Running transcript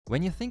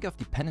When you think of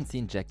dependency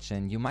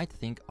injection, you might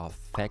think of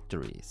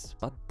factories,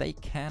 but they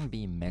can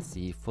be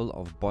messy, full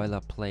of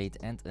boilerplate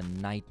and a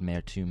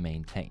nightmare to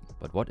maintain.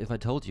 But what if I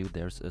told you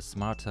there's a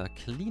smarter,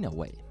 cleaner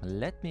way?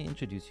 Let me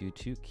introduce you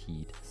to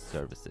keyed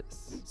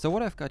services. So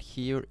what I've got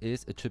here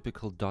is a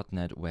typical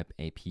 .NET Web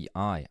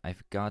API.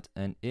 I've got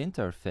an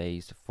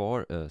interface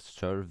for a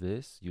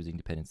service using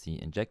dependency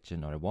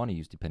injection, or I want to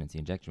use dependency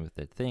injection with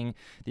that thing.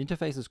 The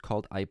interface is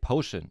called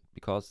iPotion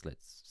because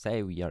let's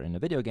say we are in a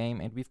video game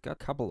and we've got a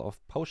couple of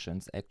potions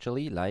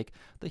actually, like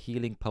the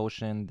healing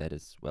potion that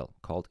is, well,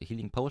 called a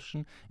healing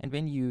potion. And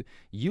when you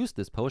use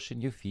this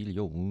potion, you feel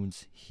your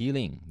wounds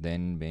healing.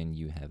 Then when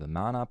you have a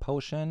mana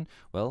potion,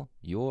 well,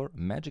 your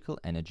magical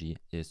energy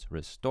is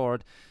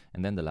restored.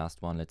 And then the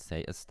last one, let's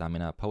say a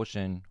stamina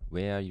potion,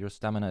 where your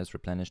stamina is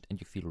replenished and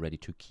you feel ready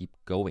to keep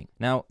going.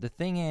 Now, the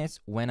thing is,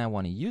 when I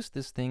want to use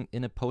this thing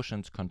in a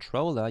potions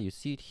controller, you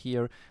see it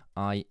here,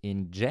 I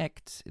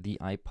inject the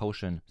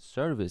iPotion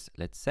service,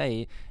 let's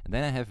say, and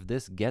then I have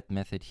this get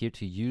method here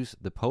to use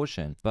the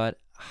potion. But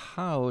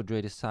how do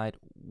I decide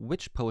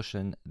which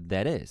potion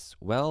that is?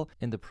 Well,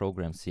 in the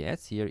program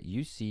CS here,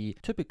 you see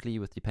typically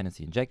with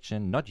dependency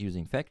injection, not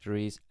using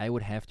factories, I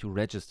would have to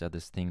register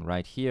this thing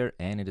right here,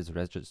 and it is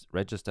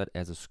registered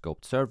as a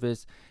scoped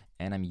service,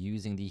 and I'm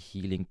using the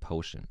healing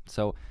potion.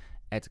 So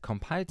at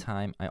compile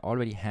time, I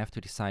already have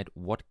to decide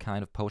what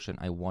kind of potion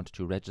I want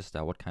to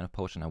register, what kind of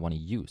potion I want to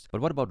use.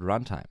 But what about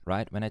runtime,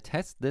 right? When I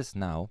test this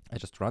now, I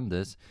just run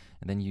this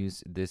and then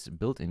use this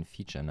built-in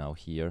feature now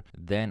here.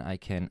 Then I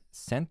can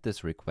send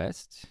this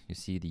request. You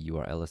see the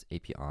URL is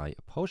API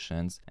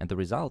potions, and the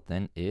result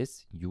then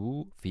is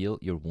you feel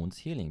your wounds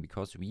healing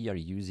because we are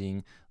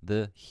using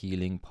the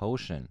healing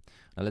potion.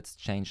 Now let's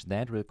change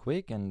that real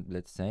quick, and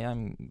let's say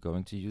I'm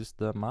going to use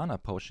the mana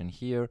potion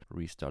here,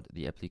 restart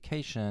the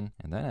application,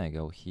 and then I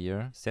go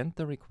here, send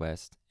the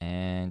request,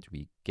 and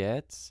we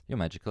get your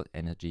magical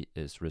energy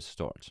is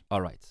restored.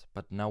 All right,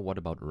 but now what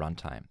about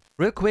runtime?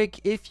 Real quick,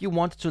 if you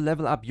want to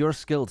level up your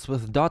skills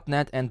with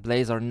 .NET and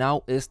Blazor,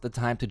 now is the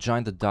time to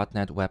join the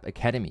 .NET Web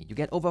Academy. You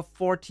get over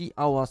 40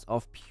 hours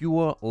of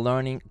pure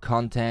learning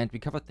content. We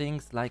cover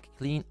things like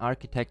clean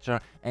architecture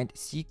and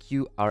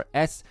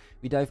CQRS.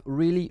 We dive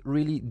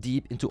really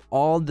deep into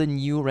all the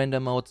new render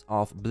modes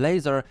of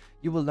Blazor.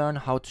 You will learn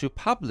how to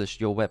publish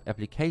your web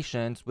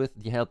applications with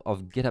the help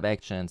of GitHub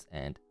Actions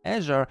and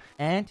Azure,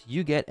 and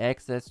you get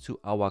access to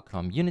our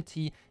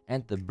community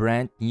and the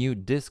brand new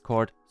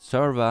Discord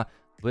server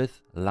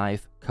with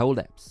live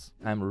collabs.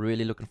 I'm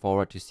really looking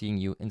forward to seeing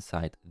you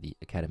inside the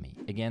academy.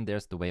 Again,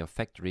 there's the way of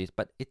factories,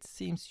 but it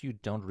seems you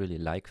don't really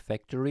like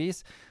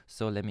factories.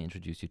 So let me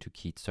introduce you to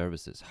keyed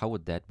services. How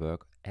would that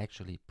work?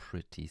 Actually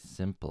pretty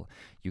simple.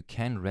 You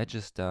can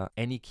register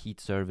any keyed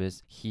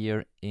service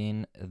here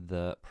in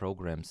the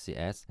program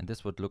CS, and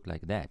this would look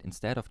like that.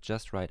 Instead of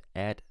just write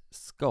add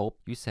scope,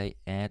 you say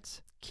add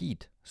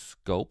keyed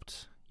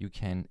scoped. You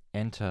can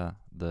enter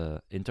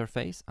the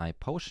interface,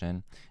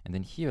 iPotion, and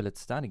then here, let's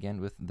start again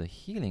with the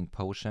healing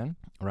potion,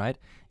 right?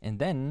 And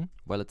then,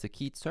 well, it's a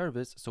keyed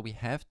service, so we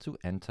have to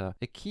enter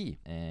a key.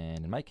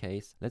 And in my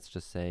case, let's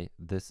just say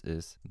this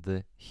is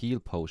the heal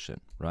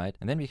potion, right?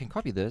 And then we can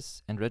copy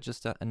this and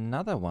register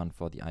another one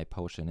for the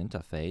iPotion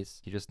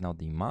interface. Here is now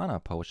the mana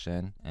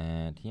potion,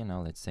 and here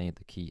now, let's say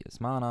the key is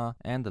mana,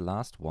 and the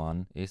last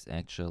one is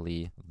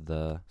actually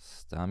the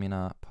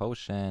stamina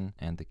potion,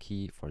 and the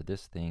key for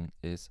this thing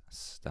is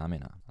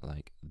stamina,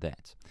 like that.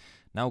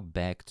 Now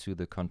back to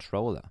the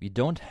controller. We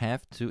don't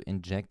have to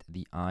inject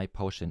the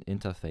iPotion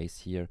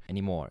interface here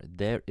anymore.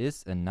 There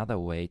is another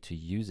way to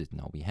use it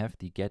now. We have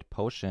the get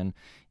potion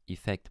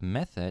effect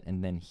method,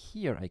 and then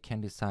here I can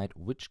decide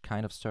which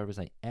kind of service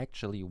I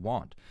actually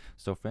want.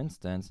 So for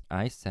instance,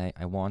 I say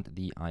I want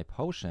the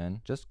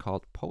iPotion just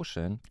called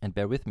potion, and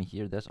bear with me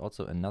here, there's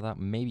also another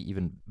maybe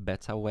even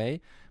better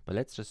way, but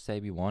let's just say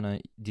we want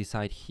to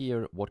decide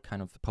here what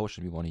kind of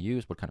potion we want to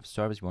use, what kind of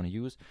service we want to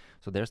use.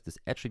 So there's this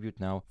attribute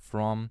now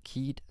from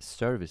keyed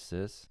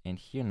services, and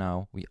here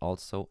now we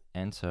also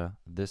enter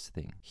this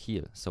thing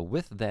heal. So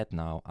with that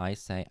now I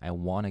say I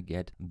want to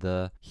get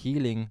the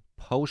healing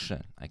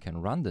potion. I can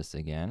run this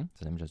again.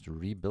 So let me just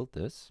rebuild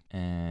this,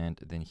 and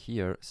then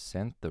here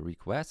send the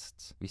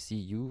request. We see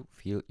you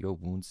feel your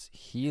wounds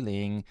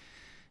healing.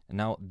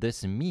 Now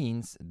this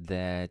means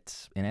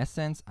that in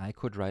essence I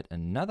could write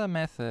another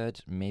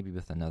method, maybe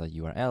with another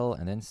URL,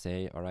 and then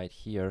say, all right,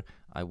 here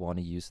I want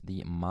to use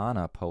the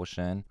mana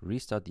potion,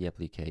 restart the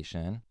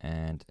application,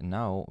 and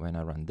now when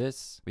I run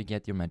this, we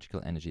get your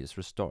magical energy is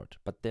restored.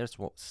 But there's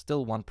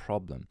still one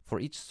problem. For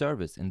each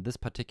service in this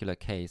particular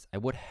case, I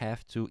would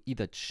have to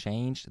either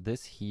change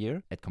this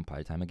here at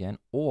compile time again,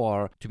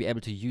 or to be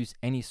able to use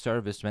any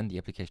service when the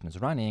application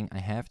is running, I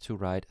have to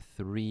write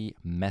 3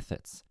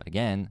 methods. But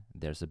again,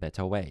 there's a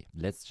better way.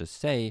 Let's just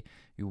say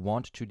we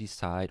want to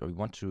decide, or we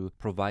want to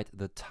provide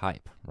the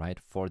type, right,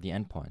 for the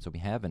endpoint. So we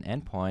have an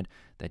endpoint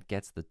that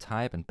gets the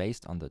type, and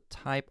based on the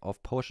type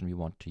of potion we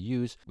want to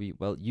use, we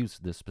use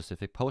this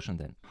specific potion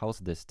then. How's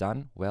this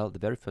done? Well, the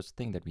very first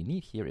thing that we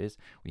need here is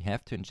we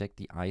have to inject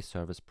the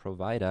iService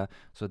provider,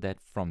 so that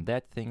from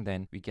that thing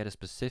then we get a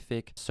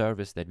specific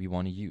service that we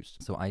want to use.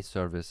 So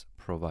iService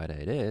provider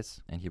it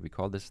is, and here we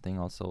call this thing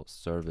also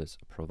service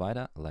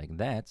provider, like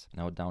that.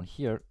 Now down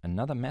here,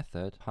 another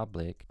method,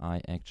 public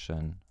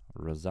iAction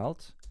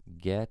result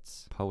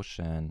get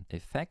potion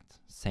effect,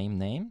 same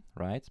name,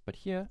 right? But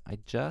here I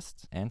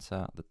just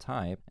enter the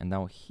type, and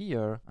now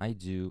here I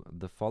do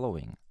the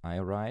following. I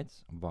write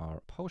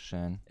var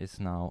potion is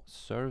now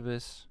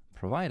service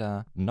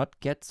provider, not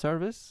get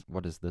service.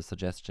 What is the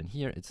suggestion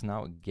here? It's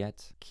now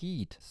get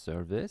keyed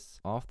service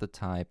of the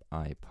type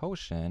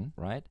iPotion,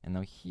 right? And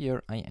now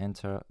here I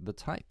enter the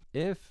type.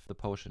 If the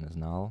potion is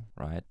null,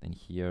 right, then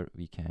here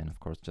we can of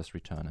course just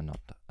return a not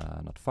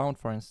found,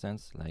 for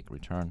instance, like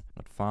return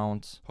not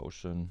found,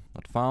 potion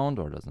not found,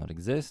 or does not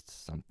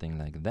exist, something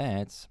like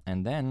that.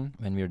 And then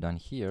when we're done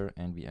here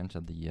and we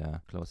enter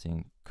the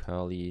closing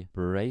curly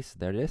brace,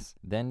 there it is,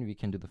 then we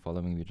can do the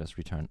following. We just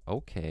return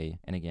okay,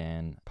 and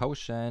again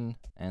potion,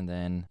 and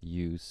then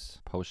use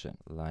potion,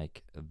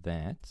 like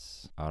that.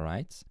 All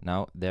right,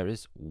 now there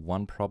is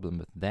one problem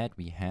with that.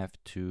 We have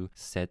to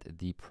set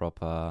the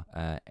proper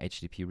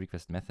HTTP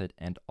request method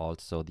and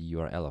also the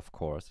URL, of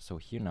course. So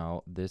here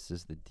now this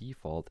is the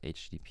default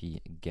HTTP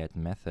get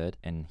method,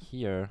 and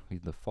here we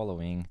do the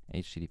following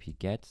HTTP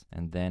get,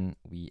 and then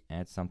we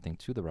add something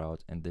to the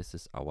route, and this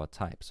is our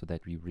type, so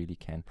that we really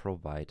can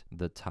provide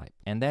the type.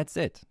 And that's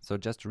it. So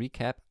just to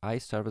recap,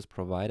 iService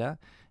provider,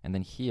 and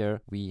then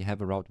here we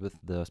have a route with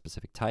the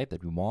specific type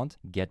that we want,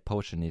 get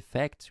potion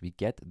effect, we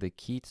get the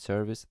keyed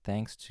service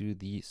thanks to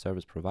the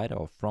service provider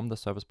or from the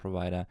service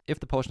provider. If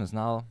the potion is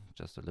null,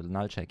 just a little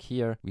null check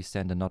here, we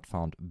send a not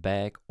found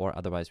back, or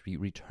otherwise we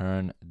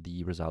return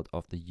the result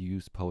of the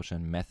use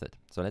potion method.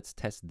 So let's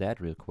test that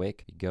real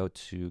quick. We go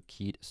to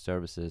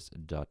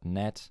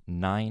keyedservices.net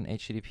 9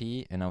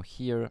 HTTP, and now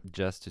here,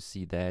 just to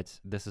see that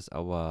this is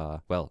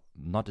our, well,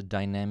 not a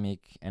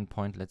dynamic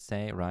endpoint, let's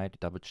say, right?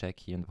 Double check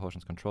here in the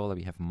potions controller,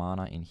 we have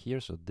mana in here,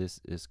 so this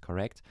is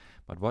correct.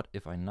 But what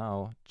if I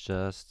now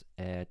just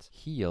add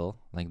heal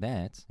like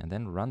that, and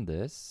then run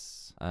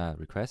this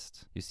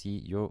request? You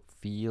see, you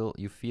feel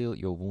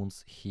your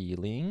wounds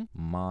healing,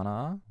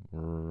 mana,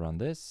 run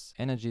this,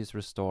 energy is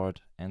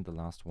restored, and the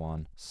last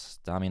one,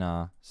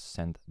 stamina,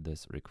 send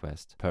this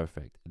request.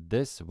 Perfect.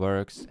 This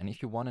works. And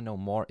if you want to know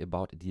more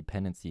about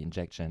dependency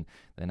injection,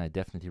 then I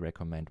definitely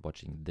recommend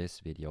watching this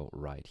video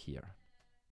right here.